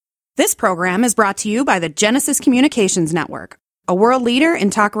This program is brought to you by the Genesis Communications Network, a world leader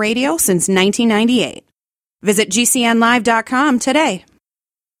in talk radio since 1998. Visit GCNlive.com today.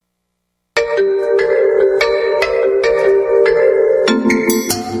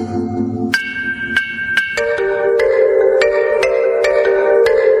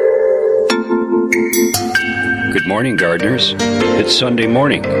 Good morning, gardeners. It's Sunday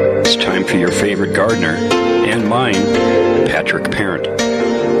morning. It's time for your favorite gardener, and mine, Patrick Parent.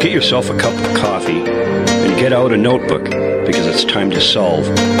 Get yourself a cup of coffee and get out a notebook, because it's time to solve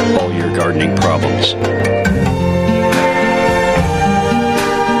all your gardening problems.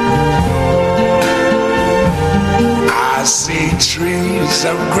 I see trees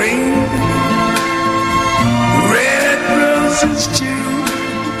of green, red roses too.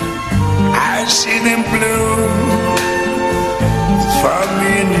 I see them bloom for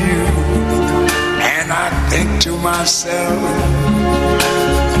me and you, and I think to myself,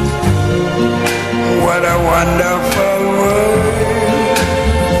 what a wonderful world.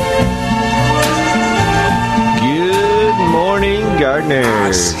 Good morning,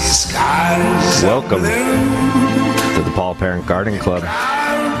 gardeners. Welcome to the Paul Parent Garden Club.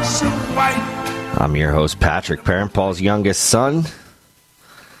 I'm your host, Patrick Parent, Paul's youngest son.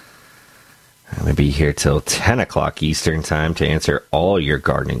 I'm going to be here till 10 o'clock Eastern Time to answer all your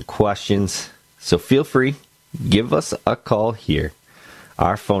gardening questions. So feel free, give us a call here.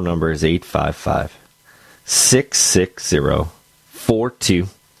 Our phone number is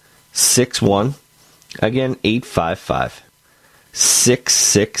 855-660-4261. Again,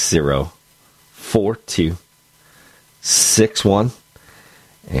 855-660-4261.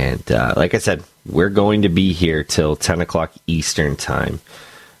 And like I said, we're going to be here till 10 o'clock Eastern Time.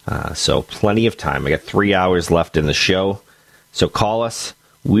 So plenty of time. I got 3 hours left in the show. So call us.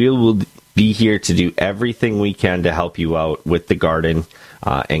 We will be here to do everything we can to help you out with the garden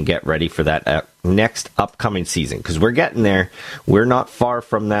and get ready for that next upcoming season. Because we're getting there. We're not far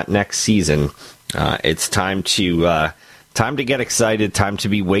from that next season. It's time to get excited. Time to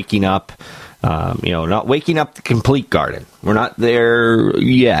be waking up. Not waking up the complete garden. We're not there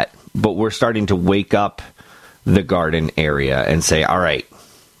yet, but we're starting to wake up the garden area and say, all right,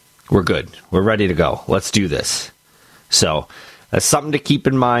 we're good. We're ready to go. Let's do this. So that's something to keep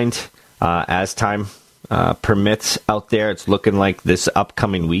in mind as time permits out there. It's looking like this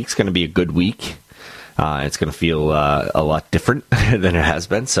upcoming week's going to be a good week. It's going to feel a lot different than it has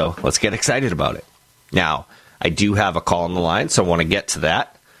been. So let's get excited about it. Now, I do have a call on the line, so I want to get to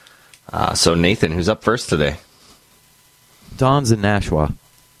that. So Nathan, who's up first today? Don's in Nashua.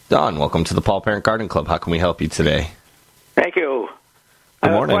 Don, welcome to the Paul Parent Garden Club. How can we help you today? Thank you. Good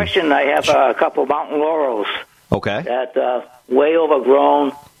I have morning. a question. I have a couple of mountain laurels Okay. that way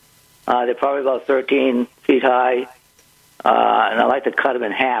overgrown. They're probably about 13 feet high, and I'd like to cut them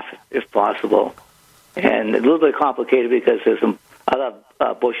in half if possible. And a little bit complicated because there's some other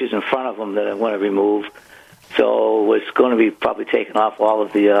bushes in front of them that I want to remove. So it's going to be probably taking off all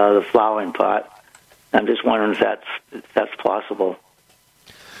of the flowering part. I'm just wondering if that's possible.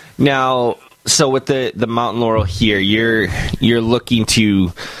 Now, so with the mountain laurel here, you're looking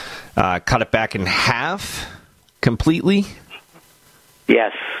to cut it back in half completely?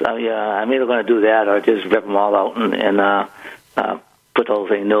 Yes, I'm either going to do that or just rip them all out and put the whole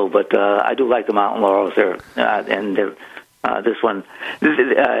thing new. But I do like the mountain laurels there, and this one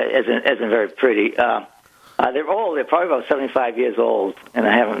isn't very pretty. They're old. They're probably about 75 years old, and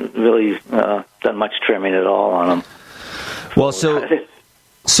I haven't really done much trimming at all on them. Well,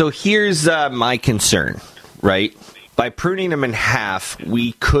 so here's my concern, right? By pruning them in half,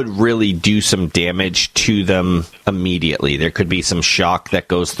 we could really do some damage to them immediately. There could be some shock that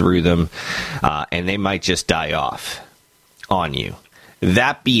goes through them, and they might just die off on you.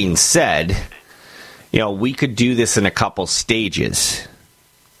 That being said, we could do this in a couple stages.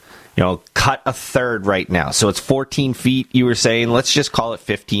 Cut a third right now. So it's 14 feet, you were saying. Let's just call it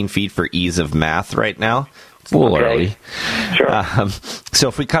 15 feet for ease of math right now. It's a little early. Sure. So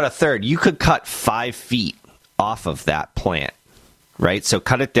if we cut a third, you could cut 5 feet off of that plant, right? So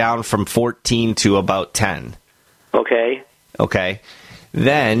cut it down from 14 to about 10. Okay.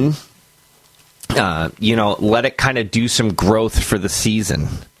 Then, let it kind of do some growth for the season.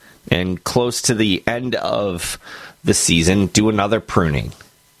 And close to the end of the season, do another pruning.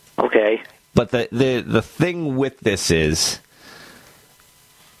 Okay. But the thing with this is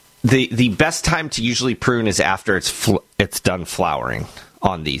the best time to usually prune is after it's done flowering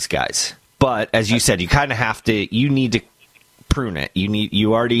on these guys. But as you said, you kind of have to. You need to prune it.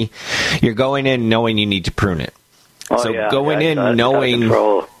 You're going in knowing you need to prune it. Going in knowing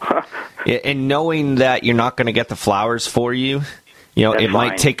and knowing that you're not going to get the flowers for you That's it might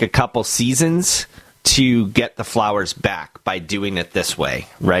fine. take a couple seasons to get the flowers back by doing it this way,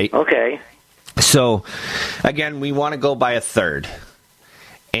 right? Okay. So, again, we want to go by a third.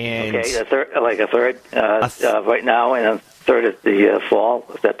 And Okay, a third right now, and a third at the fall.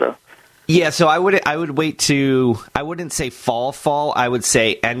 Is that the? yeah, so I would wait to, I wouldn't say fall. I would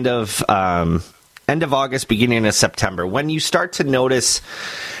say end of August, beginning of September, when you start to notice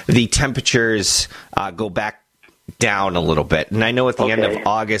the temperatures go back down a little bit. And I know at the end of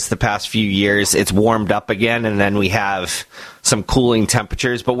August, the past few years, it's warmed up again, and then we have some cooling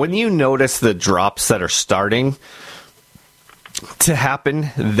temperatures. But when you notice the drops that are starting to happen,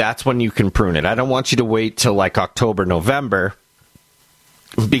 that's when you can prune it. I don't want you to wait till like October, November,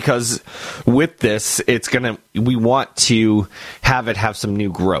 because with this, we want to have some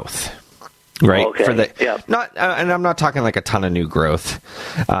new growth. Right. Okay. And I'm not talking like a ton of new growth.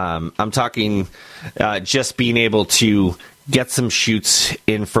 I'm talking just being able to get some shoots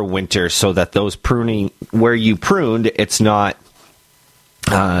in for winter, so that those pruning where you pruned, it's not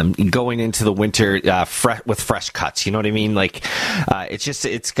going into the winter with fresh cuts. You know what I mean? Like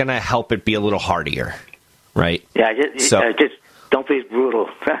it's going to help it be a little hardier. Right. Yeah. Just don't be brutal.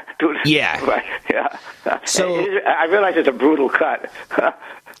 Yeah. Right. Yeah. So I realize it's a brutal cut.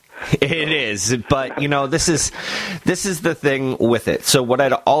 It is, but this is the thing with it. So what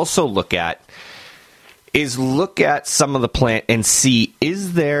I'd also look at is some of the plant and see,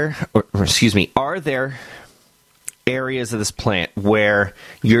 are there areas of this plant where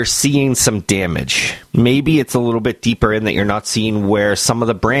you're seeing some damage? Maybe it's a little bit deeper in that you're not seeing, where some of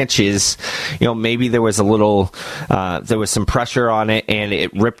the branches, maybe there was there was some pressure on it and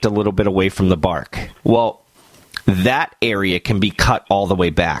it ripped a little bit away from the bark. Well, that area can be cut all the way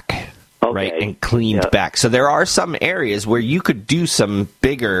back, right, and cleaned back. So there are some areas where you could do some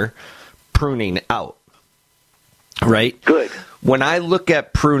bigger pruning out, right? Good. When I look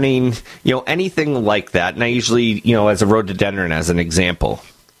at pruning, anything like that, and I usually, as a rhododendron as an example,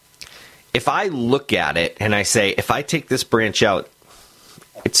 if I look at it and I say, if I take this branch out,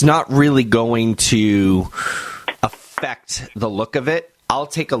 it's not really going to affect the look of it, I'll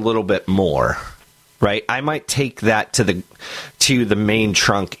take a little bit more. Right, I might take that to the main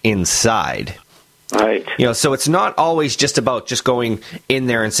trunk inside. Right. So it's not always just about just going in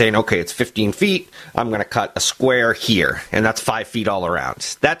there and saying, okay, it's 15 feet. I'm going to cut a square here, and that's 5 feet all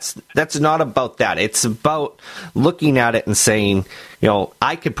around. That's not about that. It's about looking at it and saying,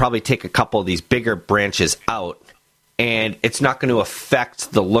 I could probably take a couple of these bigger branches out, and it's not going to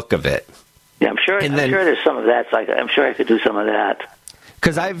affect the look of it. Yeah, I'm sure there's some of that. I'm sure I could do some of that.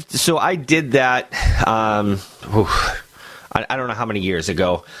 Because I did that, I don't know how many years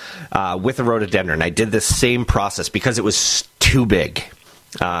ago, with a rhododendron. I did the same process because it was too big.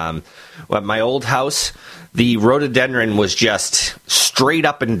 At my old house, the rhododendron was just straight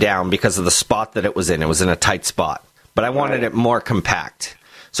up and down because of the spot that it was in. It was in a tight spot. But I wanted it more compact.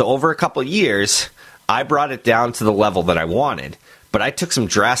 So over a couple of years, I brought it down to the level that I wanted. But I took some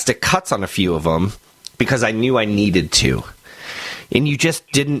drastic cuts on a few of them because I knew I needed to. And you just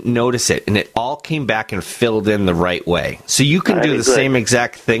didn't notice it, and it all came back and filled in the right way. So you can do the same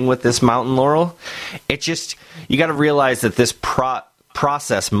exact thing with this mountain laurel. It just, you got to realize that this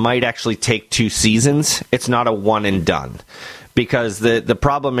process might actually take 2 seasons. It's not a one and done. Because the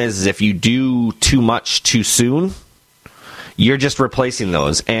problem is if you do too much too soon, you're just replacing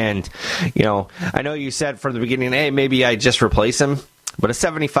those. And, I know you said from the beginning, hey, maybe I just replace them. But a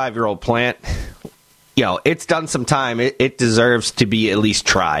 75-year-old plant, it's done some time. It deserves to be at least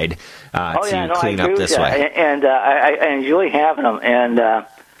tried to clean up this way. And I enjoy having them. And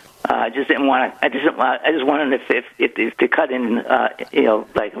I just didn't want to. I just wanted if to cut in, like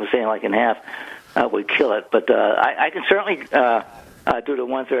I was saying, like in half, would kill it. But I can certainly do the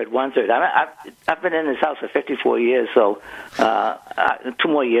 1/3. I've been in this house for 54 years, so 2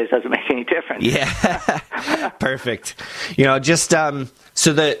 more years doesn't make any difference. Yeah, perfect. Just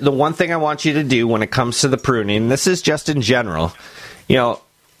so the one thing I want you to do when it comes to the pruning, this is just in general,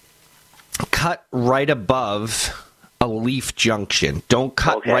 cut right above a leaf junction. Don't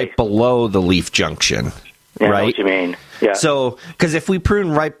cut right below the leaf junction. Yeah, right? I know what you mean. Yeah. So, because if we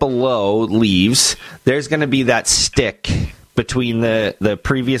prune right below leaves, there's going to be that stick between the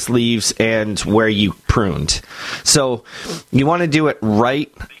previous leaves and where you pruned. So you want to do it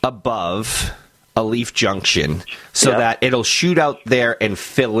right above a leaf junction so that it'll shoot out there and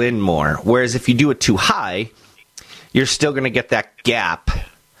fill in more. Whereas if you do it too high, you're still going to get that gap.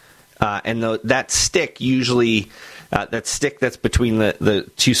 And that stick usually, that stick that's between the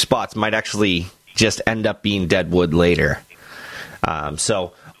 2 spots might actually just end up being dead wood later.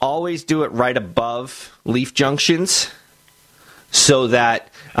 So always do it right above leaf junctions so that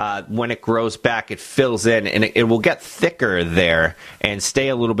when it grows back, it fills in, and it will get thicker there and stay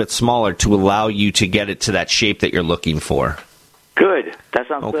a little bit smaller to allow you to get it to that shape that you're looking for. Good. That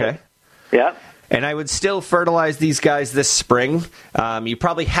sounds Okay. good. Yeah. And I would still fertilize these guys this spring. You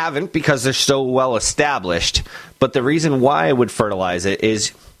probably haven't because they're so well established. But the reason why I would fertilize it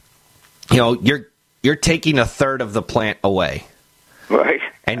is, you're taking a third of the plant away. Right.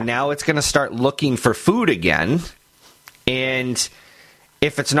 And now it's going to start looking for food again. And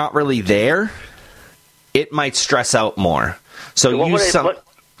if it's not really there, it might stress out more. So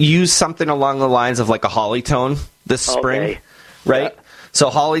use something along the lines of like a Hollytone this spring, right? Yeah. So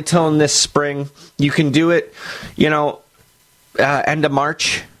Hollytone this spring, you can do it, end of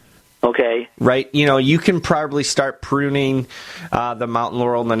March. Okay. Right? You can probably start pruning the mountain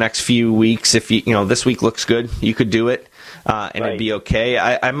laurel in the next few weeks. If this week looks good, you could do it, and it'd be okay.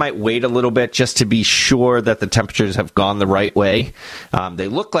 I might wait a little bit just to be sure that the temperatures have gone the right way. They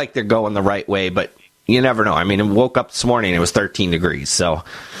look like they're going the right way, but you never know. I mean, I woke up this morning, it was 13 degrees. So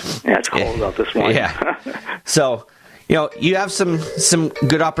yeah, it's cold out this morning. Yeah. So, you have some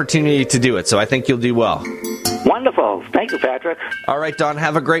good opportunity to do it, so I think you'll do well. Wonderful. Thank you, Patrick. All right, Don,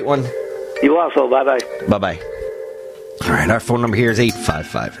 have a great one. You also. Bye-bye. Bye-bye. All right, our phone number here is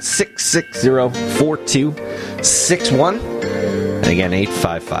 855-660-4261. And again,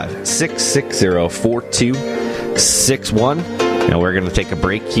 855-660-4261. Now we're going to take a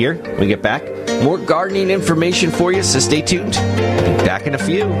break here. When we get back, more gardening information for you, so stay tuned. We'll be back in a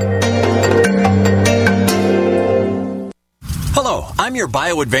few. Hello, I'm your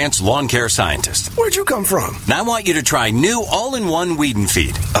BioAdvanced lawn care scientist. Where'd you come from? Now I want you to try new all-in-one weed and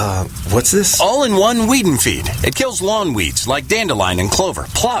feed. What's this? All-in-one weed and feed. It kills lawn weeds like dandelion and clover,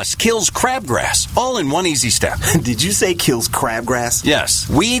 plus kills crabgrass, all in one easy step. Did you say kills crabgrass? Yes,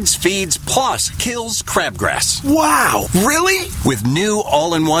 weeds, feeds, plus kills crabgrass. Wow, really? With new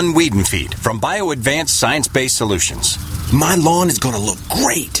all-in-one weed and feed from BioAdvanced science-based solutions. My lawn is going to look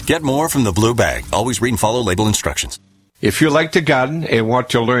great. Get more from the blue bag. Always read and follow label instructions. If you like to garden and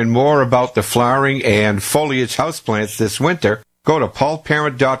want to learn more about the flowering and foliage houseplants this winter, go to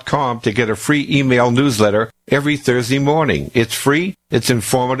paulparent.com to get a free email newsletter every Thursday morning. It's free, it's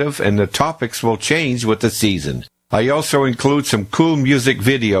informative, and the topics will change with the season. I also include some cool music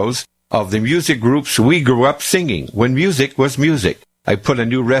videos of the music groups we grew up singing when music was music. I put a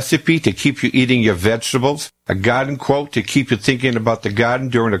new recipe to keep you eating your vegetables, a garden quote to keep you thinking about the garden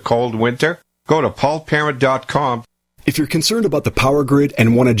during a cold winter. Go to paulparent.com. If you're concerned about the power grid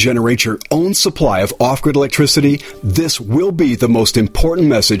and want to generate your own supply of off-grid electricity, this will be the most important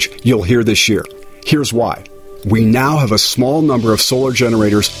message you'll hear this year. Here's why. We now have a small number of solar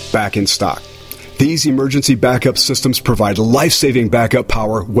generators back in stock. These emergency backup systems provide life-saving backup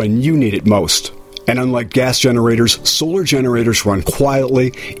power when you need it most. And unlike gas generators, solar generators run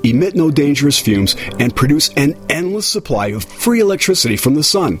quietly, emit no dangerous fumes, and produce an endless supply of free electricity from the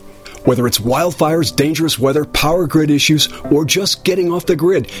sun. Whether it's wildfires, dangerous weather, power grid issues, or just getting off the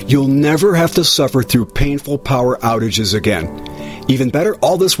grid, you'll never have to suffer through painful power outages again. Even better,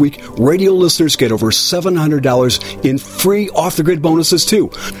 all this week, radio listeners get over $700 in free off-the-grid bonuses,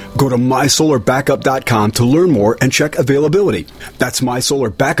 too. Go to mysolarbackup.com to learn more and check availability. That's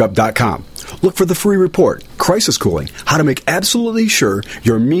mysolarbackup.com. Look for the free report, Crisis Cooling, how to make absolutely sure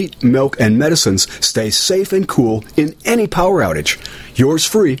your meat, milk, and medicines stay safe and cool in any power outage. Yours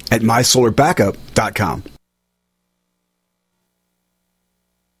free at mysolarbackup.com.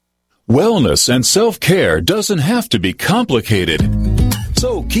 Wellness and self-care doesn't have to be complicated.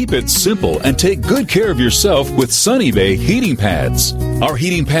 So keep it simple and take good care of yourself with Sunny Bay heating pads. Our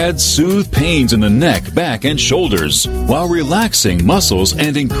heating pads soothe pains in the neck, back, and shoulders while relaxing muscles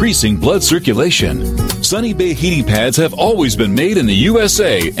and increasing blood circulation. Sunny Bay heating pads have always been made in the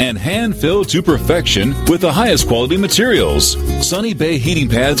USA and hand-filled to perfection with the highest quality materials. Sunny Bay heating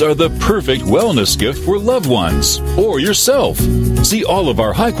pads are the perfect wellness gift for loved ones or yourself. See all of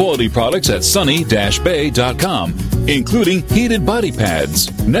our high-quality products at sunny-bay.com, including heated body pads,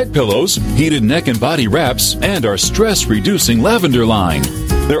 neck pillows, heated neck and body wraps, and our stress-reducing lavender line.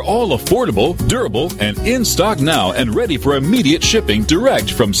 They're all affordable, durable, and in stock now and ready for immediate shipping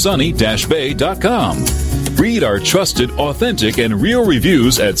direct from sunny-bay.com. Read our trusted, authentic, and real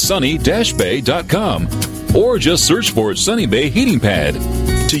reviews at sunny-bay.com or just search for Sunny Bay Heating Pad.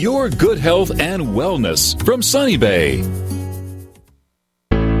 To your good health and wellness from Sunny Bay.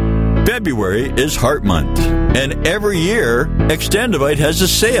 February is Heart Month, and every year, Extendivite has a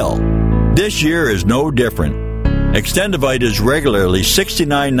sale. This year is no different. Extendivite is regularly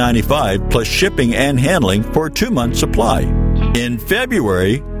 $69.95 plus shipping and handling for a 2-month supply. In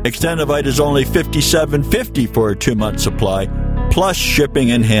February, Extendivite is only $57.50 for a 2-month supply, plus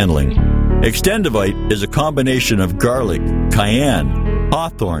shipping and handling. Extendivite is a combination of garlic, cayenne,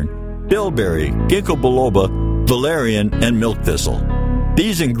 hawthorn, bilberry, ginkgo biloba, valerian, and milk thistle.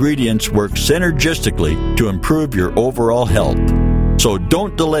 These ingredients work synergistically to improve your overall health. So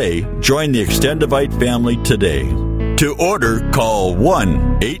don't delay. Join the Extendivite family today. To order, call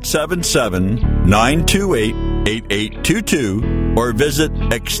 1-877-928-8822 or visit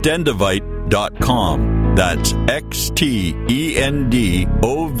extendivite.com. That's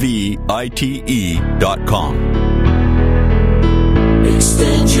XTENDOVITE.com.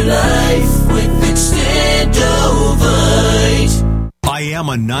 Extend your life with Extendovite. I am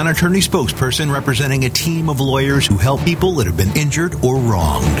a non-attorney spokesperson representing a team of lawyers who help people that have been injured or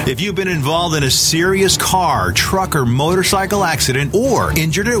wronged. If you've been involved in a serious car, truck, or motorcycle accident or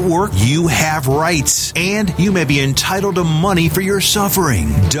injured at work, you have rights, and you may be entitled to money for your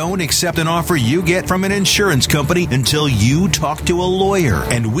suffering. Don't accept an offer you get from an insurance company until you talk to a lawyer,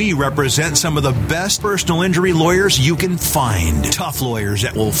 and we represent some of the best personal injury lawyers you can find. Tough lawyers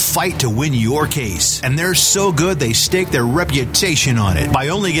that will fight to win your case, and they're so good they stake their reputation on it by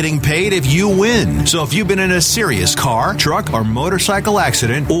only getting paid if you win. So if you've been in a serious car, truck, or motorcycle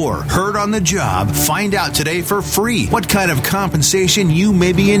accident or hurt on the job, find out today for free what kind of compensation you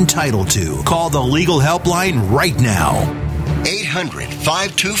may be entitled to. Call the legal helpline right now.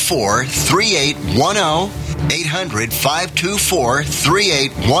 800-524-3810.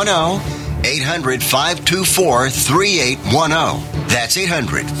 800-524-3810. 800-524-3810. That's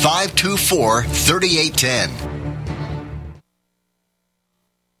 800-524-3810.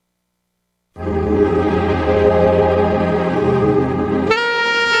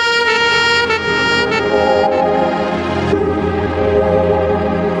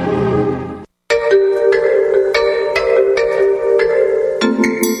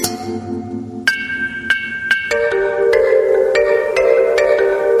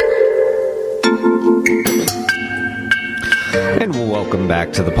 Welcome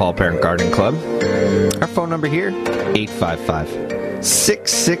back to the Paul Parent Garden Club. Our phone number here,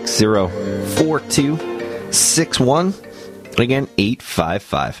 855-660-4261. Again,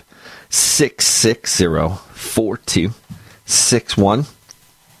 855-660-4261.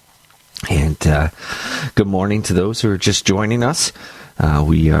 And good morning to those who are just joining us.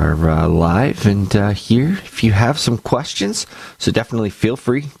 We are live and here if you have some questions. So definitely feel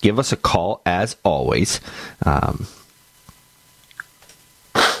free. Give us a call as always.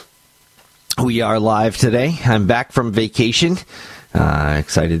 We are live today. I'm back from vacation.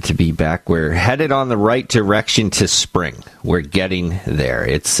 Excited to be back. We're headed on the right direction to spring. We're getting there.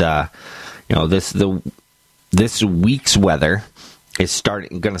 It's this week's weather is going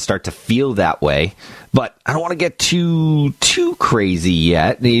to start to feel that way, but I don't want to get too crazy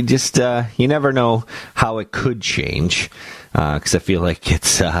yet. You just you never know how it could change because I feel like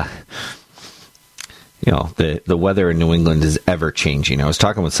it's. The weather in New England is ever changing. I was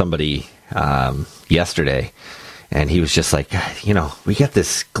talking with somebody yesterday, and he was just like, we get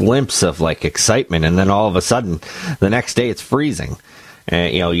this glimpse of like excitement, and then all of a sudden, the next day it's freezing.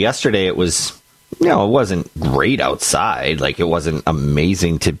 And yesterday it was, it wasn't great outside. Like it wasn't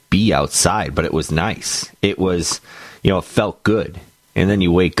amazing to be outside, but it was nice. It was, it felt good. And then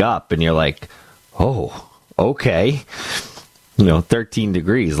you wake up and you're like, oh, okay. 13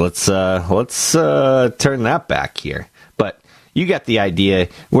 degrees. Let's turn that back here. But you get the idea.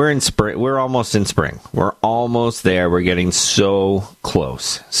 We're in spring. We're almost in spring. We're almost there. We're getting so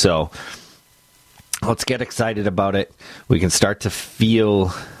close. So let's get excited about it. We can start to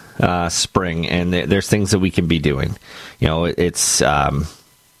feel spring, and there's things that we can be doing. It's I've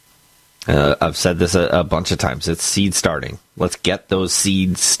said this a bunch of times. It's seed starting. Let's get those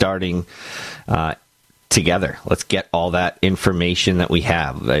seeds starting together. Let's get all that information that we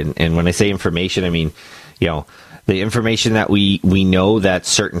have. And when I say information, I mean, the information that we know that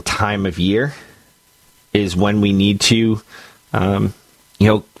certain time of year is when we need to,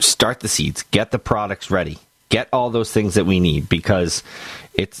 start the seeds, get the products ready, get all those things that we need, because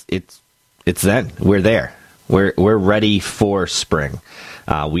it's then we're there. We're ready for spring.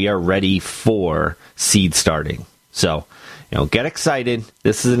 We are ready for seed starting. So, get excited.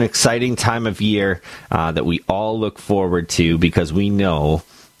 This is an exciting time of year that we all look forward to, because we know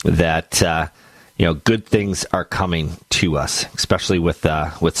that good things are coming to us, especially with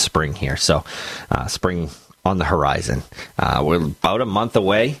spring here. So, spring on the horizon. We're about a month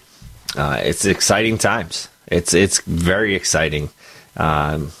away. It's exciting times. It's very exciting.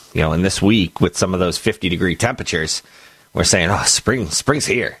 In this week with some of those 50-degree temperatures, we're saying, "Oh, spring's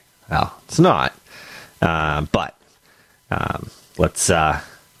here." Well, it's not, but.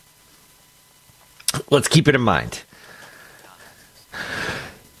 Let's keep it in mind.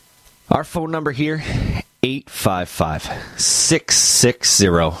 Our phone number here,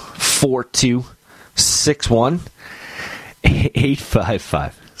 855-660-4261.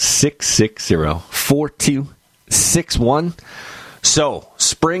 855-660-4261. So,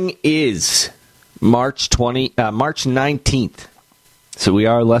 spring is March 19th. So we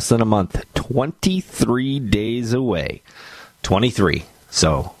are less than a month. 23 days away. 23.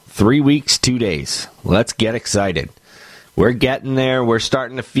 So 3 weeks, 2 days. Let's get excited. We're getting there. We're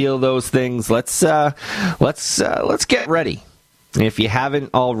starting to feel those things. Let's get ready. And if you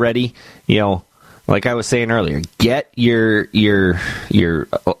haven't already, like I was saying earlier, get your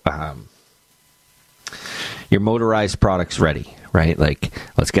motorized products ready, right? Like,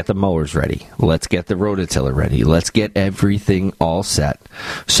 let's get the mowers ready. Let's get the rototiller ready. Let's get everything all set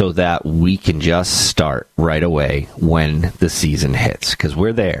so that we can just start right away when the season hits. Because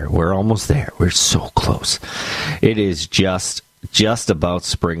we're there. We're almost there. We're so close. It is just about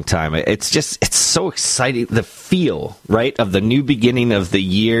springtime. It's so exciting. The feel, right, of the new beginning of the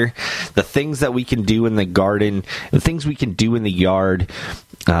year, the things that we can do in the garden, the things we can do in the yard,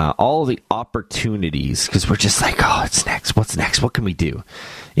 all the opportunities, because we're just like, oh, it's next. What's next? What can we do?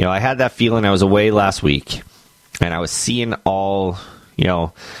 I had that feeling. I was away last week, and I was seeing all,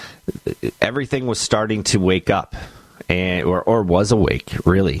 everything was starting to wake up, or was awake,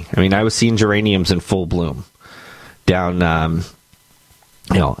 really. I mean, I was seeing geraniums in full bloom down,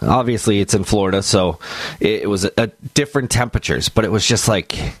 obviously it's in Florida, so it was different temperatures, but it was just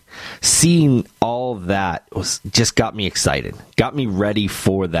like seeing all that just got me excited, got me ready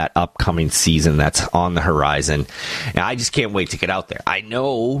for that upcoming season that's on the horizon. And I just can't wait to get out there. I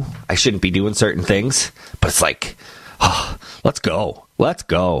know I shouldn't be doing certain things, but it's like, oh, let's go. Let's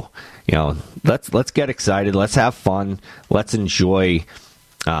get excited. Let's have fun. Let's enjoy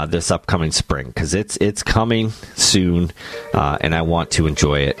this upcoming spring, because it's coming soon, and I want to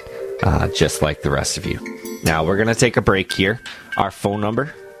enjoy it just like the rest of you. Now, we're going to take a break here. Our phone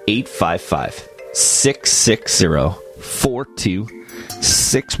number,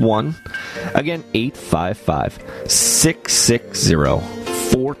 855-660-4261. Again,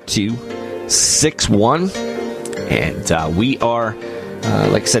 855-660-4261. And we are,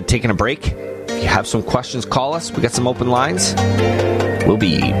 like I said, taking a break. If you have some questions, call us. We got some open lines. We'll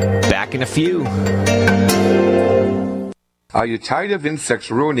be back in a few. Are you tired of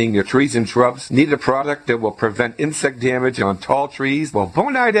insects ruining your trees and shrubs? Need a product that will prevent insect damage on tall trees? Well,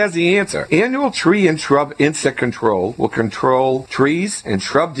 Bonide has the answer. Annual Tree and Shrub Insect Control will control trees and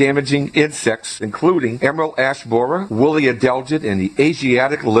shrub damaging insects, including emerald ash borer, woolly adelgid, and the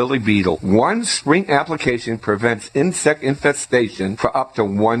Asiatic lily beetle. One spring application prevents insect infestation for up to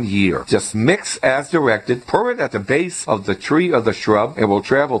 1 year. Just mix as directed, pour it at the base of the tree or the shrub, and will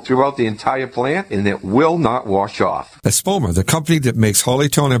travel throughout the entire plant, and it will not wash off. Espoma, the company that makes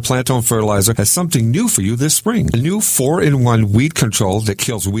Hollytone and Plantone fertilizer, has something new for you this spring. A new 4-in-1 weed control that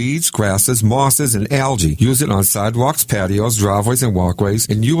kills weeds, grasses, mosses, and algae. Use it on sidewalks, patios, driveways, and walkways,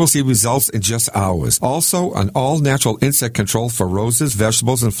 and you will see results in just hours. Also, an all-natural insect control for roses,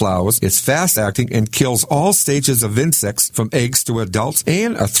 vegetables, and flowers. It's fast-acting and kills all stages of insects from eggs to adults,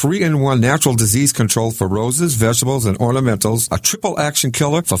 and a 3-in-1 natural disease control for roses, vegetables, and ornamentals. A triple action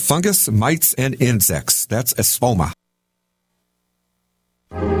killer for fungus, mites, and insects. That's Espoma.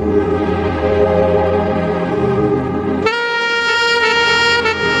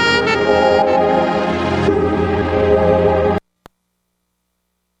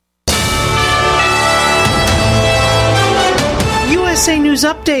 USA News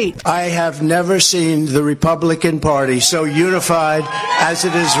Update. I have never seen the Republican Party so unified as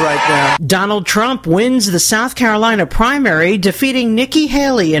it is right now. Donald Trump wins the South Carolina primary, defeating Nikki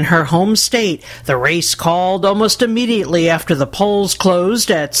Haley in her home state. The race called almost immediately after the polls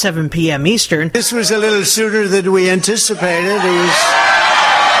closed at 7 p.m. Eastern. This was a little sooner than we anticipated. It was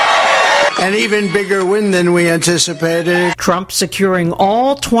an even bigger win than we anticipated. Trump securing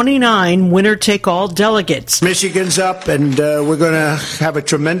all 29 winner-take-all delegates. Michigan's up, and we're going to have a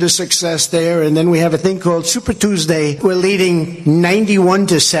tremendous success there. And then we have a thing called Super Tuesday. We're leading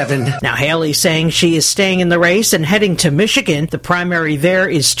 91-7. Now, Haley saying she is staying in the race and heading to Michigan. The primary there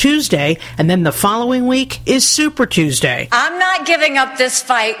is Tuesday, and then the following week is Super Tuesday. I'm not giving up this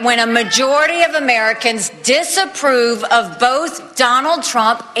fight when a majority of Americans disapprove of both Donald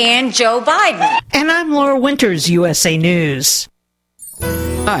Trump and Joe Biden. And I'm Laura Winters, USA News.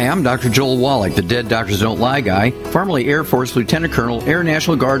 Hi, I'm Dr. Joel Wallach, the Dead Doctors Don't Lie guy, formerly Air Force Lieutenant Colonel, Air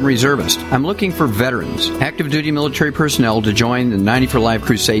National Guard and Reservist. I'm looking for veterans, active duty military personnel to join the 90 for Life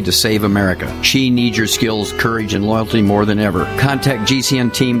crusade to save America. She needs your skills, courage, and loyalty more than ever. Contact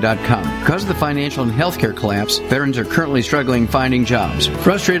GCNteam.com. Because of the financial and healthcare collapse, veterans are currently struggling finding jobs.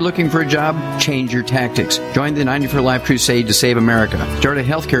 Frustrated looking for a job? Change your tactics. Join the 90 for Life crusade to save America. Start a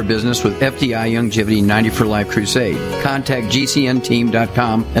healthcare business with FDI Longevity 90 for Life crusade. Contact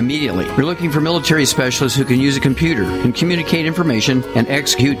GCNteam.com immediately. We're looking for military specialists who can use a computer, can communicate information, and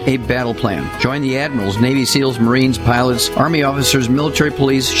execute a battle plan. Join the admirals, Navy SEALs, Marines, pilots, Army officers, military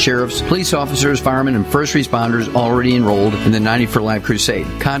police, sheriffs, police officers, firemen, and first responders already enrolled in the 90 for Life crusade.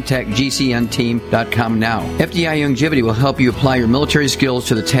 Contact GCNteam.com now. FDI Longevity will help you apply your military skills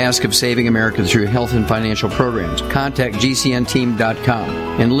to the task of saving America through health and financial programs. Contact GCNteam.com.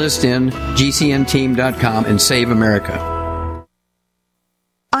 Enlist in GCNteam.com and save America.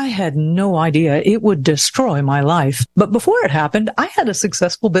 I had no idea it would destroy my life. But before it happened, I had a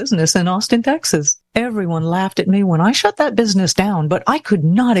successful business in Austin, Texas. Everyone laughed at me when I shut that business down, but I could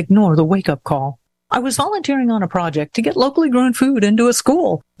not ignore the wake-up call. I was volunteering on a project to get locally grown food into a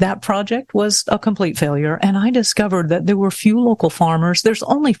school. That project was a complete failure, and I discovered that there were few local farmers. There's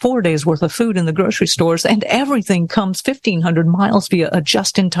only 4 days worth of food in the grocery stores, and everything comes 1,500 miles via a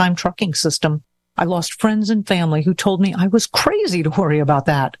just-in-time trucking system. I lost friends and family who told me I was crazy to worry about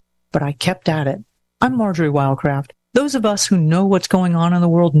that, but I kept at it. I'm Marjorie Wildcraft. Those of us who know what's going on in the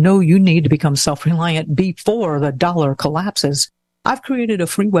world know you need to become self-reliant before the dollar collapses. I've created a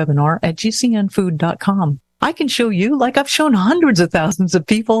free webinar at gcnfood.com. I can show you, like I've shown hundreds of thousands of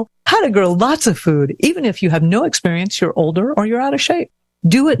people, how to grow lots of food, even if you have no experience, you're older, or you're out of shape.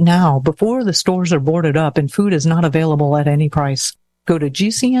 Do it now before the stores are boarded up and food is not available at any price. Go to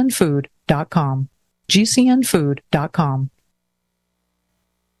gcnfood.com. gcnfood.com.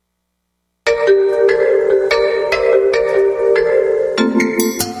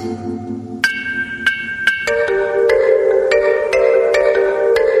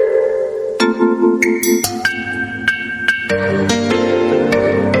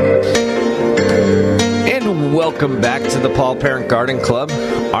 And welcome back to the Paul Parent Garden Club.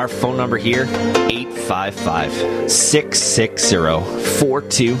 Our phone number here,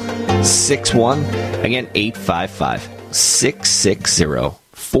 855-660-4261. Again,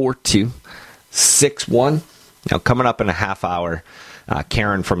 855-660-4261. Now, coming up in a half hour,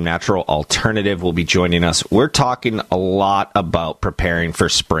 Karen from Natural Alternative will be joining us. We're talking a lot about preparing for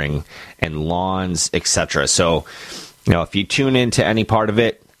spring and lawns, etc. So, if you tune into any part of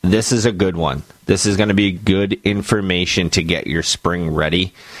it, this is a good one. This is going to be good information to get your spring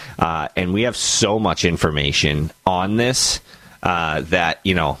ready. And we have so much information on this that,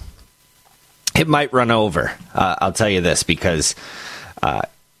 it might run over. I'll tell you this, because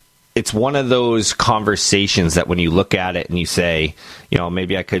it's one of those conversations that when you look at it and you say,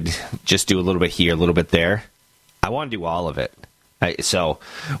 maybe I could just do a little bit here, a little bit there. I want to do all of it. So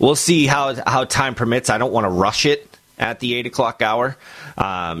we'll see how time permits. I don't want to rush it at the 8 o'clock hour.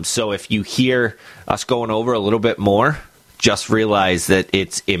 So if you hear us going over a little bit more, just realize that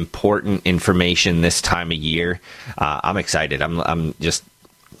it's important information this time of year. I'm excited. I'm just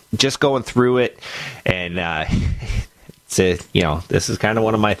going through it, and this is kind of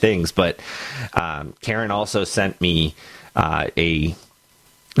one of my things. But Karen also sent me we're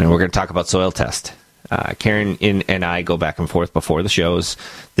going to talk about soil test. Karen and I go back and forth before the shows.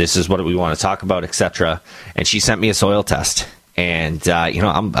 This is what we want to talk about, etc. And she sent me a soil test. And,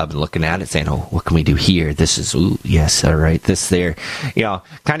 I've been looking at it saying, oh, what can we do here? This is, ooh, yes, all right, this there.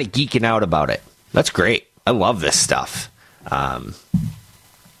 Kind of geeking out about it. That's great. I love this stuff.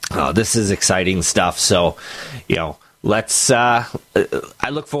 This is exciting stuff. So, let's, I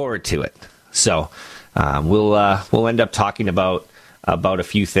look forward to it. So, we'll end up talking about a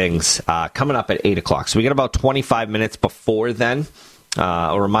few things coming up at 8 o'clock. So we got about 25 minutes before then.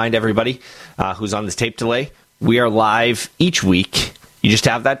 I'll remind everybody who's on this tape delay, we are live each week. You just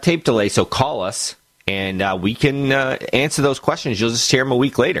have that tape delay, so call us, and we can answer those questions. You'll just hear them a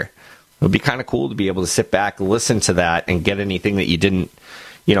week later. It would be kind of cool to be able to sit back, listen to that, and get anything that you didn't,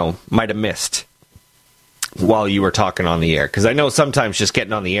 might have missed while you were talking on the air. Because I know sometimes just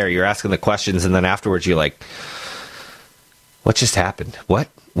getting on the air, you're asking the questions, and then afterwards you're like, what just happened?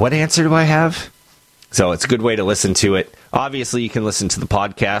 What answer do I have? So it's a good way to listen to it. Obviously, you can listen to the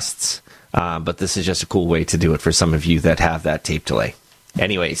podcasts, but this is just a cool way to do it for some of you that have that tape delay.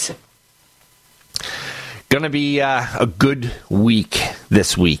 Anyways, going to be a good week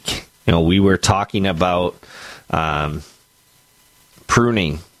this week. We were talking about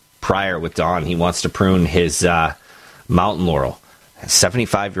pruning prior with Don. He wants to prune his mountain laurel.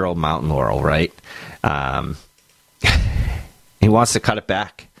 75-year-old mountain laurel, right? He wants to cut it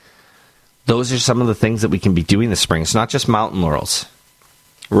back. Those are some of the things that we can be doing this spring. It's not just mountain laurels,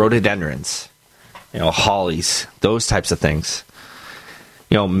 rhododendrons, hollies, those types of things.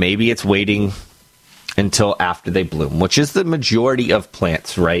 Maybe it's waiting until after they bloom, which is the majority of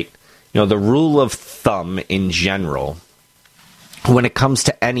plants, right? The rule of thumb in general, when it comes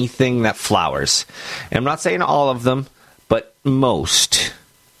to anything that flowers, and I'm not saying all of them, but most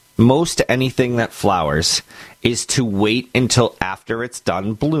anything that flowers is to wait until after it's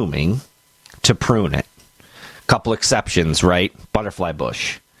done blooming to prune it. Couple exceptions, right? Butterfly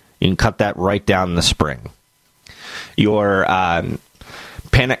bush. You can cut that right down in the spring. Your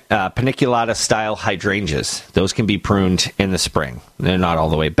paniculata-style hydrangeas, those can be pruned in the spring. They're not all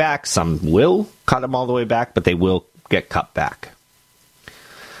the way back. Some will cut them all the way back, but they will get cut back.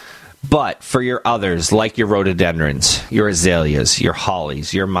 But for your others, like your rhododendrons, your azaleas, your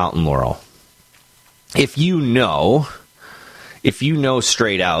hollies, your mountain laurel, if you know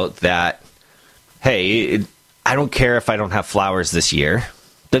straight out that, hey, I don't care if I don't have flowers this year,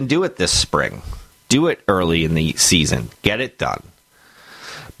 then do it this spring. Do it early in the season. Get it done.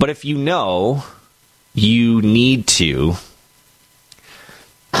 But if you know that you need to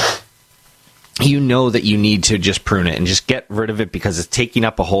just prune it and just get rid of it because it's taking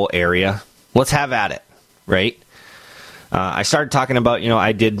up a whole area, let's have at it, right? I started talking about,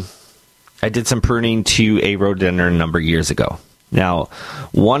 I did some pruning to a rhododendron a number of years ago. Now,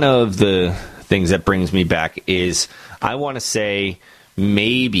 one of the things that brings me back is, I want to say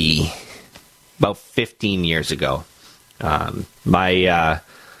maybe about 15 years ago,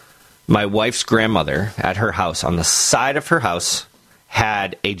 my wife's grandmother at her house, on the side of her house,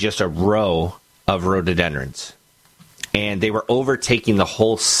 had just a row of rhododendrons, and they were overtaking the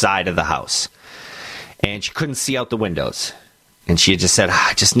whole side of the house, and she couldn't see out the windows, and she had just said,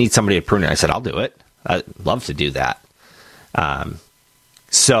 I just need somebody to prune it. I said, I'll do it. I'd love to do that.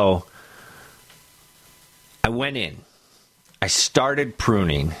 So I went in, I started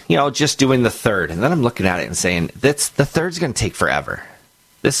pruning, just doing the third, and then I'm looking at it and saying, the third's going to take forever.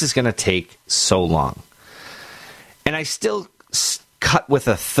 This is going to take so long. And I still cut with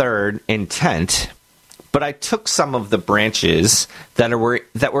a third intent, but I took some of the branches that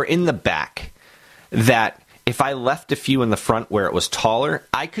were in the back, that if I left a few in the front where it was taller,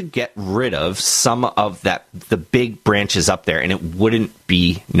 I could get rid of some of the big branches up there, and it wouldn't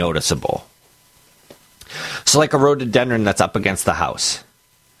be noticeable. So like a rhododendron that's up against the house,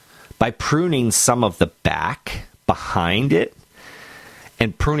 by pruning some of the back behind it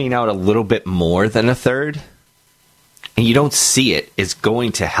and pruning out a little bit more than a third, and you don't see it, is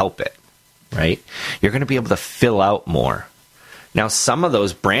going to help it, right? You're going to be able to fill out more. Now, some of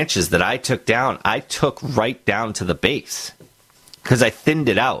those branches that I took down, I took right down to the base because I thinned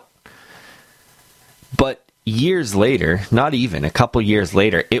it out. But years later, not even a couple years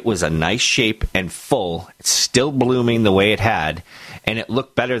later, it was a nice shape and full, still blooming the way it had, and it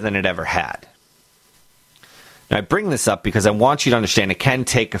looked better than it ever had. Now, I bring this up because I want you to understand it can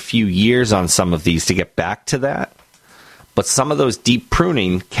take a few years on some of these to get back to that, but some of those deep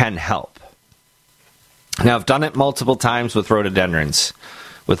pruning can help. Now, I've done it multiple times with rhododendrons,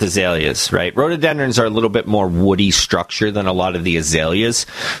 with azaleas, right? Rhododendrons are a little bit more woody structure than a lot of the azaleas.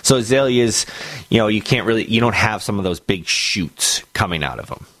 So azaleas, you don't have some of those big shoots coming out of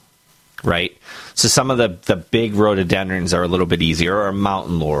them, right? So some of the big rhododendrons are a little bit easier, or a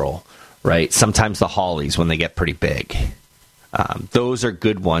mountain laurel, right? Sometimes the hollies when they get pretty big. Those are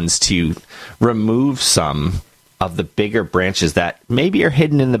good ones to remove some of the bigger branches that maybe are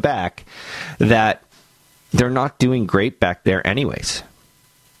hidden in the back, that they're not doing great back there anyways.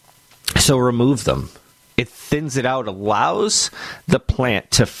 So remove them. It thins it out, allows the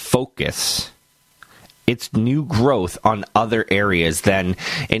plant to focus its new growth on other areas than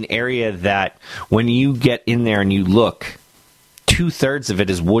an area that when you get in there and you look, 2/3 of it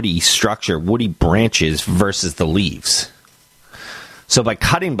is woody structure, woody branches versus the leaves. So by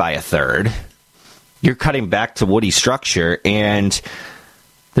cutting by a third, you're cutting back to woody structure and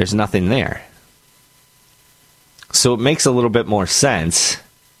there's nothing there. So it makes a little bit more sense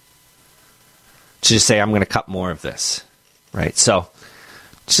to just say, I'm going to cut more of this, right? So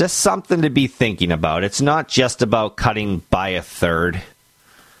just something to be thinking about. It's not just about cutting by a third.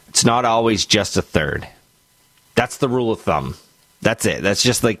 It's not always just a third. That's the rule of thumb. That's it. That's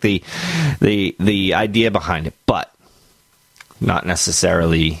just like the idea behind it, but not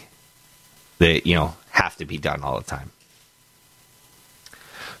necessarily have to be done all the time.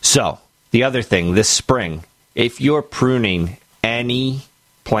 So the other thing this spring, if you're pruning any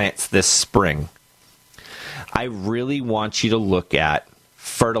plants this spring, I really want you to look at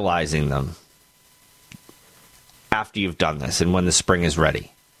fertilizing them after you've done this and when the spring is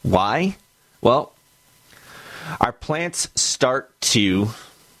ready. Why? Well, our plants start to,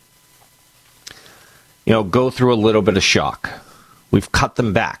 go through a little bit of shock. We've cut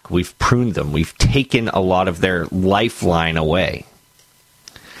them back. We've pruned them. We've taken a lot of their lifeline away.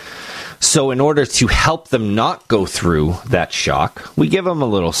 So in order to help them not go through that shock, we give them a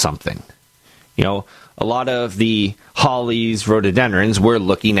little something. A lot of the hollies, rhododendrons, we're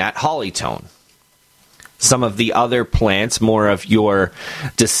looking at Hollytone. Some of the other plants, more of your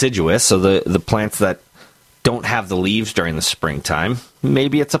deciduous, so the plants that don't have the leaves during the springtime,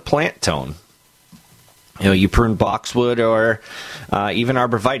 maybe it's a plant tone. You prune boxwood or even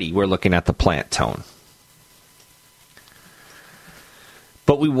arborvitae, we're looking at the plant tone.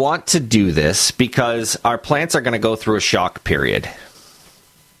 But we want to do this because our plants are going to go through a shock period.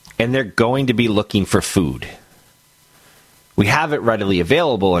 And they're going to be looking for food. We have it readily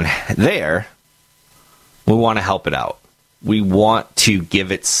available and there. We want to help it out. We want to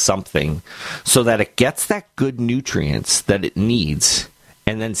give it something so that it gets that good nutrients that it needs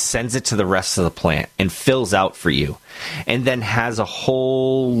and then sends it to the rest of the plant and fills out for you. And then has a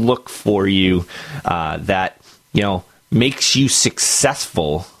whole look for you that, makes you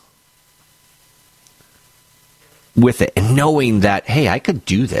successful with it, and knowing that, hey, I could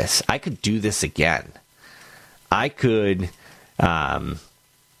do this. I could do this again. I could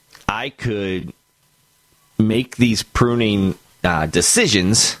make these pruning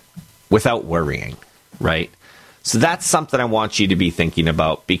decisions without worrying, right? So that's something I want you to be thinking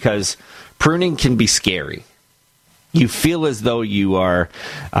about, because pruning can be scary. You feel as though you are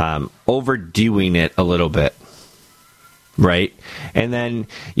overdoing it a little bit, right? And then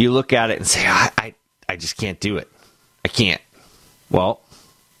you look at it and say, I just can't do it. I can't. Well,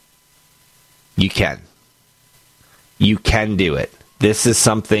 you can. You can do it. This is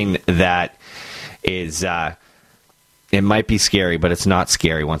something that is, it might be scary, but it's not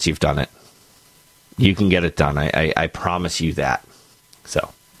scary once you've done it. You can get it done. I promise you that.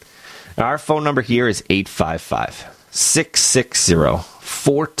 So, our phone number here is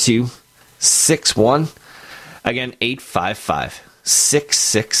 855-660-4261. Again,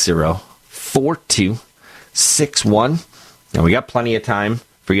 855-660-4261. And we got plenty of time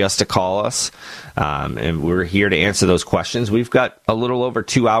for you to call us, and we're here to answer those questions. We've got a little over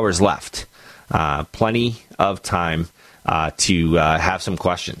 2 hours left. Plenty of time to have some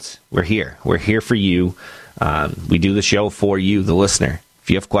questions. We're here. We're here for you. We do the show for you, the listener.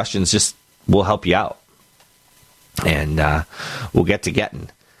 If you have questions, we'll help you out. And we'll get to getting.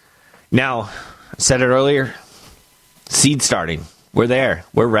 Now, I said it earlier, seed starting. We're there.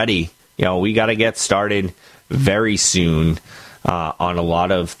 We're ready. We got to get started very soon on a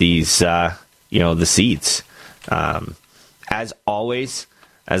lot of these, the seeds. As always,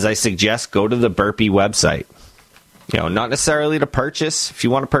 as I suggest, go to the Burpee website. Not necessarily to purchase. If you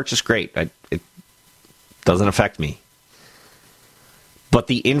want to purchase, great. It doesn't affect me. But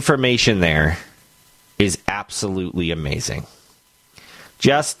the information there is absolutely amazing.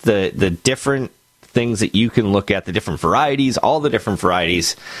 Just the different things that you can look at, the different varieties, all the different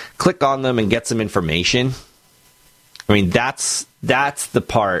varieties, click on them and get some information. I mean, that's the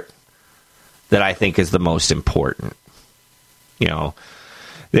part that I think is the most important.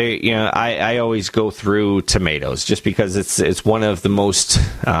 I always go through tomatoes just because it's one of the most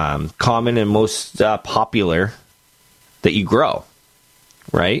common and most popular that you grow,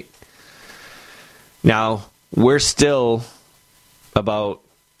 right? Now, we're still about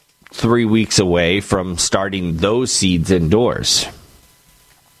 3 weeks away from starting those seeds indoors,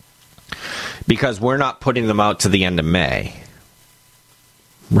 because we're not putting them out to the end of May,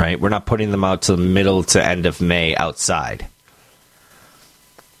 right? We're not putting them out to the middle to end of May outside.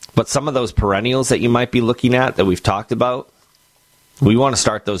 But some of those perennials that you might be looking at that we've talked about, we want to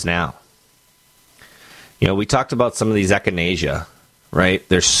start those now. We talked about some of these echinacea, right?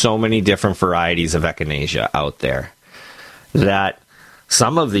 There's so many different varieties of echinacea out there that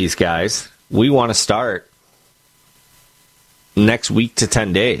some of these guys, we want to start next week to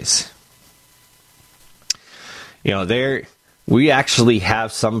 10 days. We actually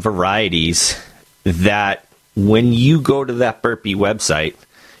have some varieties that when you go to that Burpee website,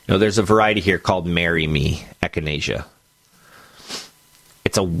 there's a variety here called Marry Me Echinacea.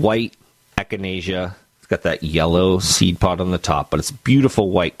 It's a white echinacea. It's got that yellow seed pod on the top, but it's beautiful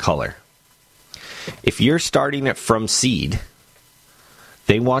white color. If you're starting it from seed,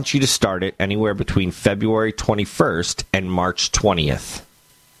 they want you to start it anywhere between February 21st and March 20th.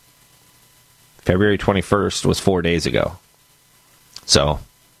 February 21st was 4 days ago. So,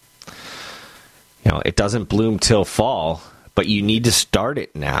 it doesn't bloom till fall, but you need to start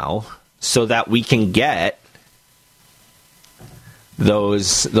it now so that we can get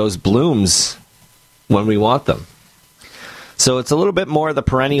those blooms when we want them. So it's a little bit more of the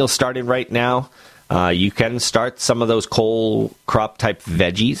perennial starting right now. You can start some of those cole crop type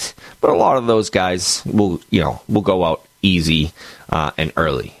veggies, but a lot of those guys will go out easy and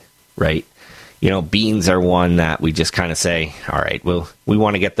early, right? Beans are one that we just kind of say, all right, we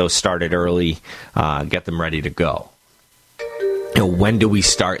want to get those started early, get them ready to go. When do we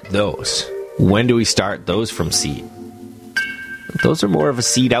start those? When do we start those from seed? Those are more of a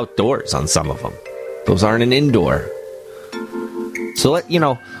seed outdoors on some of them. Those aren't an indoor. So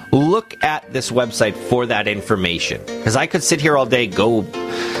look at this website for that information. Because I could sit here all day, go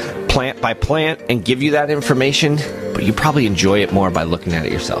plant by plant, and give you that information, but you probably enjoy it more by looking at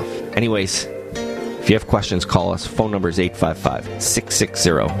it yourself. Anyways, if you have questions, call us. Phone number is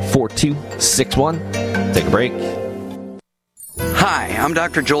 855-660-4261. Take a break. Hi, I'm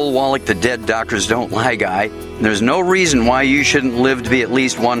Dr. Joel Wallach, the Dead Doctors Don't Lie guy. There's no reason why you shouldn't live to be at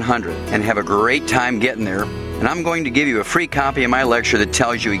least 100 and have a great time getting there. And I'm going to give you a free copy of my lecture that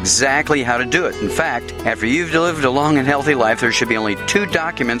tells you exactly how to do it. In fact, after you've lived a long and healthy life, there should be only 2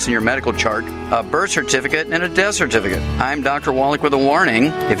 documents in your medical chart, a birth certificate and a death certificate. I'm Dr. Wallach with a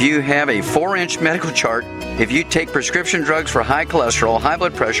warning. If you have a 4-inch medical chart, if you take prescription drugs for high cholesterol, high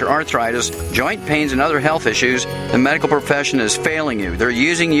blood pressure, arthritis, joint pains, and other health issues, the medical profession is failing you. They're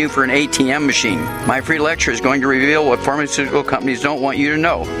using you for an ATM machine. My free lecture is going to reveal what pharmaceutical companies don't want you to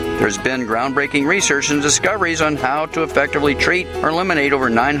know. There's been groundbreaking research and discoveries on how to effectively treat or eliminate over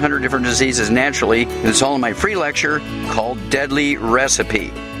 900 different diseases naturally. And it's all in my free lecture called Deadly Recipe.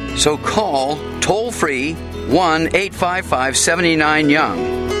 So call toll-free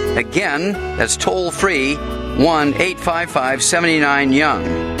 1-855-79-YOUNG. Again, that's toll-free 1-855-79-YOUNG.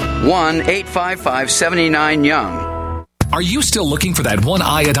 1-855-79-YOUNG. Are you still looking for that one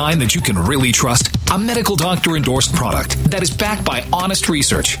iodine that you can really trust? A medical doctor endorsed product that is backed by honest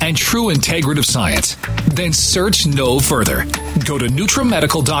research and true integrative science? Then search no further. Go to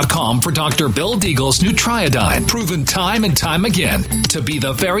NutriMedical.com for Dr. Bill Deagle's Nutriodine, proven time and time again to be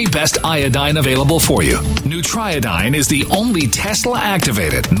the very best iodine available for you. Nutriodine is the only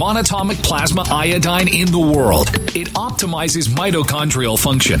Tesla-activated monatomic plasma iodine in the world. It optimizes mitochondrial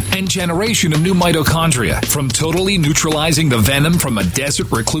function and generation of new mitochondria from totally neutralizing the venom from a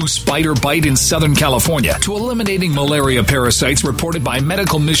desert recluse spider bite in Southern California to eliminating malaria parasites reported by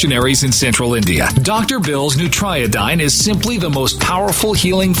medical missionaries in central India. Dr. Bill's Nutriodine is simply the most powerful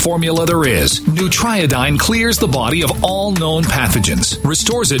healing formula there is. Nutriodine clears the body of all known pathogens,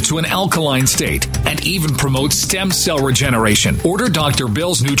 restores it to an alkaline state, and even promotes stem cell regeneration. Order Dr.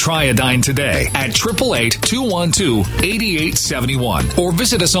 Bill's Nutriodine today at 888-212-8871 or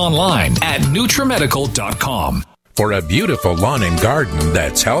visit us online at NutriMedical.com. For a beautiful lawn and garden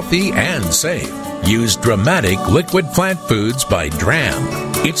that's healthy and safe, use Dramatic Liquid Plant Foods by Dram.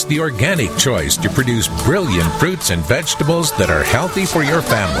 It's the organic choice to produce brilliant fruits and vegetables that are healthy for your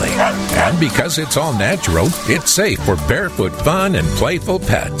family. And because it's all natural, it's safe for barefoot fun and playful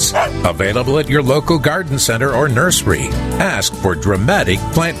pets. Available at your local garden center or nursery. Ask for Dramatic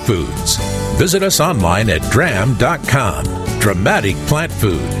Plant Foods. Visit us online at dram.com. Dramatic Plant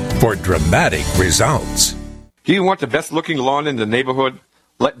Food for dramatic results. Do you want the best-looking lawn in the neighborhood?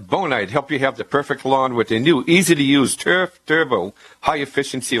 Let Bonide help you have the perfect lawn with the new, easy-to-use Turf Turbo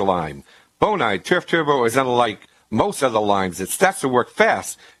high-efficiency lime. Bonide Turf Turbo is unlike most other limes. It starts to work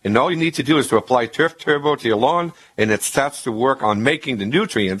fast, and all you need to do is to apply Turf Turbo to your lawn, and it starts to work on making the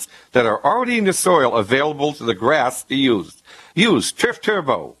nutrients that are already in the soil available to the grass to use. Use Turf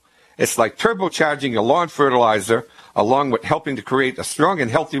Turbo. It's like turbocharging your lawn fertilizer, along with helping to create a strong and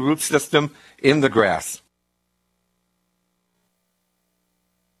healthy root system in the grass.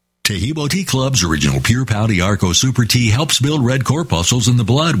 Taheebo Tea Club's original Pure Pouty Arco Super Tea helps build red corpuscles in the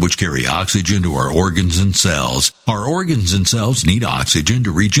blood, which carry oxygen to our organs and cells. Our organs and cells need oxygen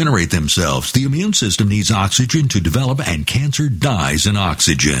to regenerate themselves. The immune system needs oxygen to develop, and cancer dies in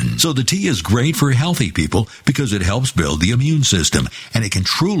oxygen. So the tea is great for healthy people because it helps build the immune system, and it can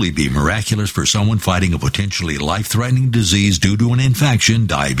truly be miraculous for someone fighting a potentially life-threatening disease due to an infection,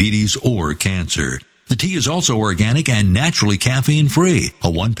 diabetes, or cancer. The tea is also organic and naturally caffeine-free. A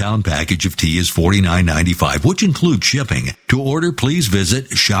 1-pound package of tea is $49.95, which includes shipping. To order, please visit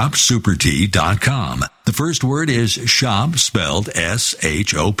shopsupertea.com. The first word is shop, spelled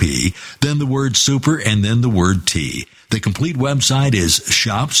S-H-O-P, then the word super, and then the word tea. The complete website is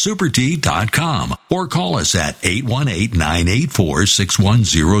shopsupertea.com, or call us at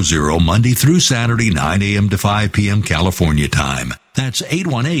 818-984-6100 Monday through Saturday, 9 a.m. to 5 p.m. California time. That's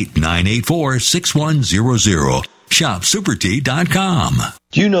 818-984-6100. ShopSuperTea.com.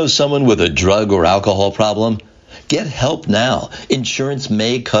 Do you know someone with a drug or alcohol problem? Get help now. Insurance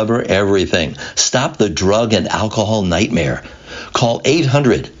may cover everything. Stop the drug and alcohol nightmare. Call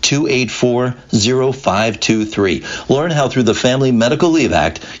 800-284-0523. Learn how through the Family Medical Leave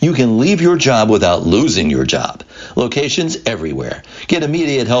Act you can leave your job without losing your job. Locations everywhere. Get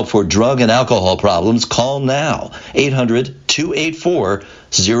immediate help for drug and alcohol problems. Call now.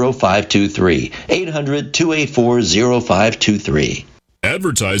 800-284-0523. 800-284-0523.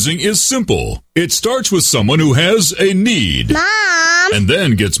 Advertising is simple. It starts with someone who has a need. Mom! And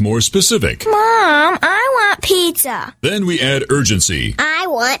then gets more specific. Mom, I want pizza. Then we add urgency. I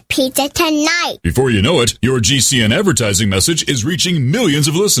want pizza tonight. Before you know it, your GCN advertising message is reaching millions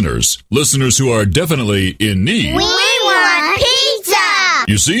of listeners. Listeners who are definitely in need. We want pizza!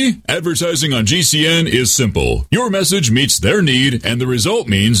 You see, advertising on GCN is simple. Your message meets their need, and the result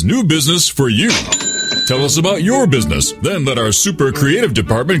means new business for you. Tell us about your business. Then let our super creative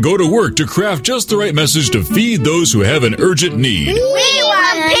department go to work to craft just the right message to feed those who have an urgent need. We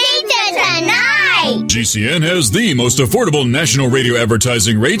want pizza tonight! GCN has the most affordable national radio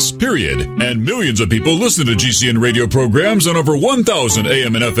advertising rates, period. And millions of people listen to GCN radio programs on over 1,000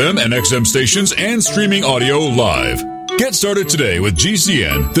 AM and FM and XM stations and streaming audio live. Get started today with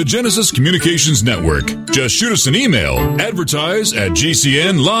GCN, the Genesis Communications Network. Just shoot us an email,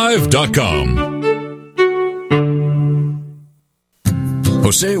 advertise@gcnlive.com.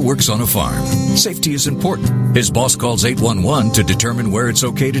 Jose works on a farm. Safety is important. His boss calls 811 to determine where it's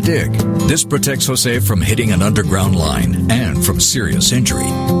okay to dig. This protects Jose from hitting an underground line and from serious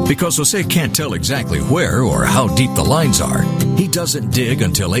injury. Because Jose can't tell exactly where or how deep the lines are, he doesn't dig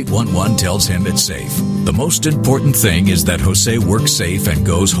until 811 tells him it's safe. The most important thing is that Jose works safe and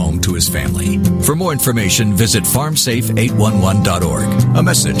goes home to his family. For more information, visit farmsafe811.org. A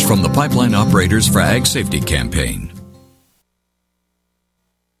message from the Pipeline Operators for Ag Safety Campaign.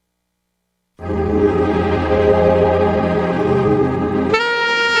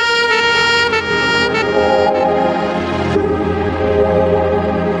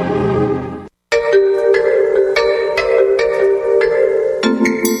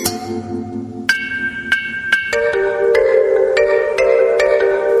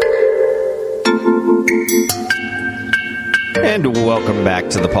 And welcome back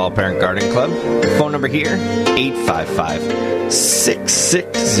to the Paul Parent Garden Club. Phone number here,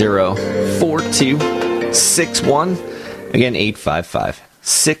 855-660-4261. Again,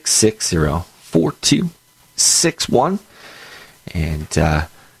 855-660-4261. And,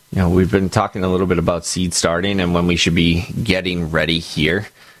 we've been talking a little bit about seed starting and when we should be getting ready here.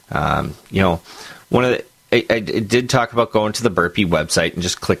 I did talk about going to the Burpee website and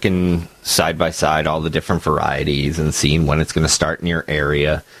just clicking side by side all the different varieties and seeing when it's going to start in your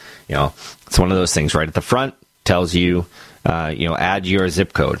area. It's one of those things right at the front, tells you, add your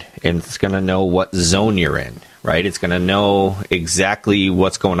zip code, and it's going to know what zone you're in, right? It's going to know exactly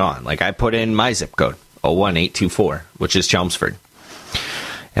what's going on. Like I put in my zip code, 01824, which is Chelmsford,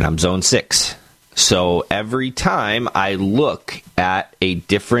 and I'm zone 6. So every time I look at a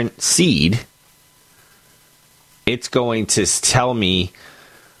different seed, it's going to tell me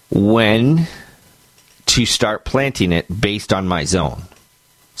when to start planting it based on my zone.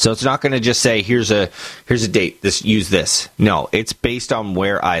 So it's not going to just say, here's a date, use this. No, it's based on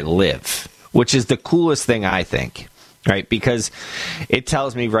where I live, which is the coolest thing, I think, right? Because it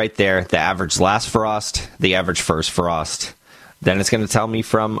tells me right there the average last frost, the average first frost. Then it's going to tell me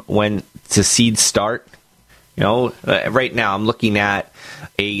from when to seed start. Right now I'm looking at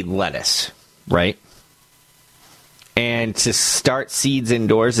a lettuce, right? And to start seeds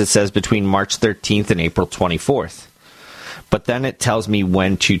indoors, it says between March 13th and April 24th. But then it tells me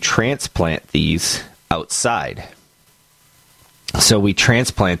when to transplant these outside. So we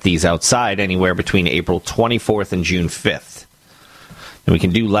transplant these outside anywhere between April 24th and June 5th. And we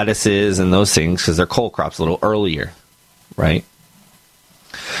can do lettuces and those things because they're coal crops a little earlier, right?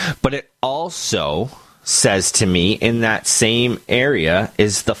 But it also says to me in that same area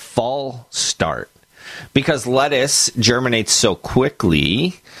is the fall start. Because lettuce germinates so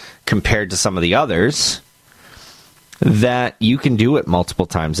quickly compared to some of the others that you can do it multiple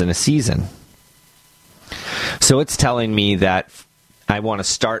times in a season. So it's telling me that I want to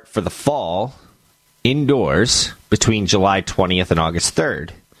start for the fall indoors between July 20th and August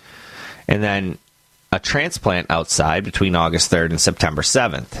 3rd. And then a transplant outside between August 3rd and September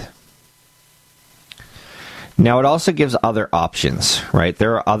 7th. Now, it also gives other options, right?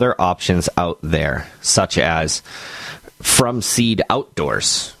 There are other options out there, such as from seed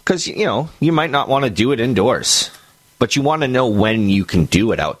outdoors. Because, you might not want to do it indoors. But you want to know when you can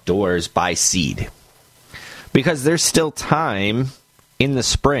do it outdoors by seed. Because there's still time in the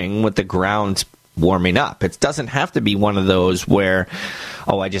spring with the ground warming up. It doesn't have to be one of those where,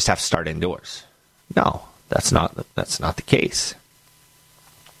 I just have to start indoors. No, that's not the case.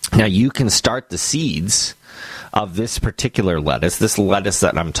 Now, you can start the seeds of this particular lettuce. This lettuce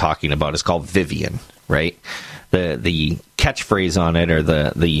that I'm talking about is called Vivian, right? The catchphrase on it, or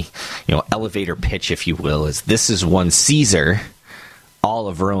the elevator pitch, if you will, is "This is one Caesar all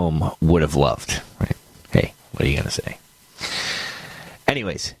of Rome would have loved." Right? Hey, what are you gonna say?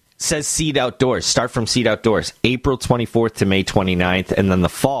 Anyways, says Seed Outdoors. Start from Seed Outdoors, April 24th to May 29th, and then the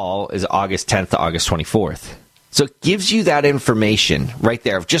fall is August 10th to August 24th. So it gives you that information right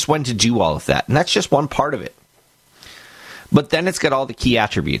there of just when to do all of that, and that's just one part of it. But then it's got all the key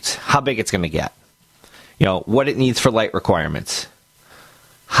attributes: how big it's going to get, what it needs for light requirements,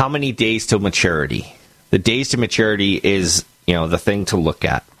 how many days to maturity. The days to maturity is, the thing to look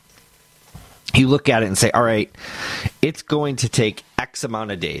at. You look at it and say, all right, it's going to take X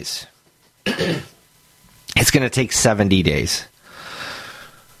amount of days. It's going to take 70 days.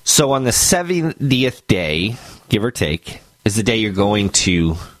 So on the 70th day, give or take, is the day you're going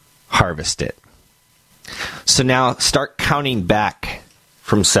to harvest it. So now start counting back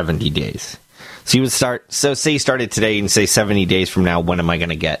from 70 days. So you would say you started today and say 70 days from now, when am I going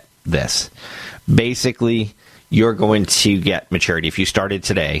to get this? Basically, you're going to get maturity. If you started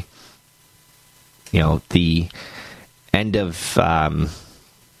today, the end of the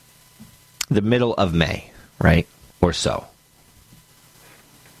middle of May, right? Or so.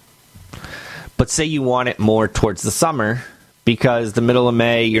 But say you want it more towards the summer, because the middle of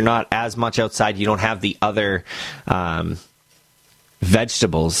May, you're not as much outside. You don't have the other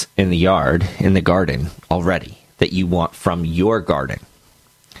vegetables in the yard, in the garden already, that you want from your garden.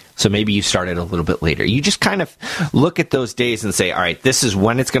 So maybe you started a little bit later. You just kind of look at those days and say, all right, this is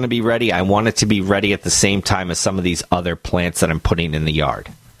when it's going to be ready. I want it to be ready at the same time as some of these other plants that I'm putting in the yard.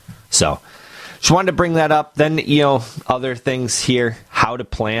 So just wanted to bring that up. Then, other things here, how to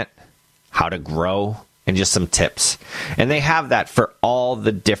plant, how to grow, and just some tips. And they have that for all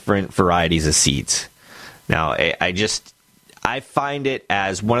the different varieties of seeds. Now, I find it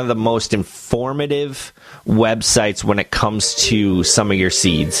as one of the most informative websites when it comes to some of your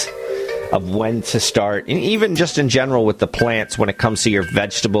seeds, of when to start, and even just in general with the plants when it comes to your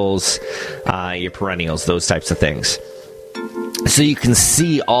vegetables, your perennials, those types of things. So you can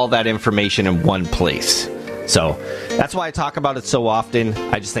see all that information in one place. So that's why I talk about it so often.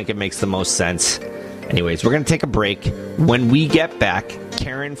 I just think it makes the most sense. Anyways, we're going to take a break. When we get back,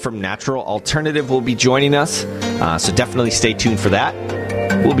 Karen from Natural Alternative will be joining us. So definitely stay tuned for that.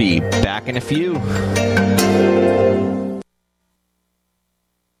 We'll be back in a few.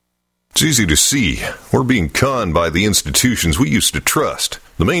 It's easy to see. We're being conned by the institutions we used to trust.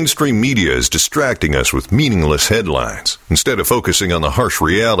 The mainstream media is distracting us with meaningless headlines, instead of focusing on the harsh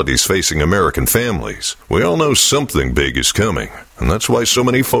realities facing American families. We all know something big is coming, and that's why so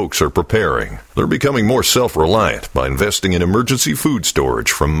many folks are preparing. They're becoming more self-reliant by investing in emergency food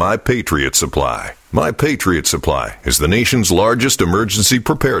storage from My Patriot Supply. My Patriot Supply is the nation's largest emergency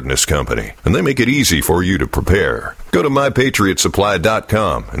preparedness company, and they make it easy for you to prepare. Go to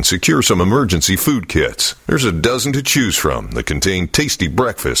MyPatriotSupply.com and secure some emergency food kits. There's a dozen to choose from that contain tasty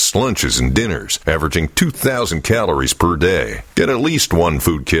breakfasts, lunches, and dinners, averaging 2,000 calories per day. Get at least one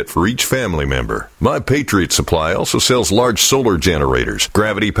food kit for each family member. My Patriot Supply also sells large solar generators,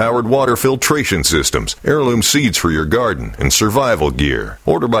 gravity-powered water filtration systems, heirloom seeds for your garden, and survival gear.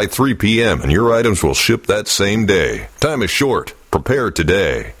 Order by 3 p.m. and your items will ship that same day. Time is short. Prepare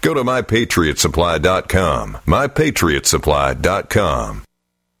today. Go to MyPatriotSupply.com. MyPatriotSupply.com.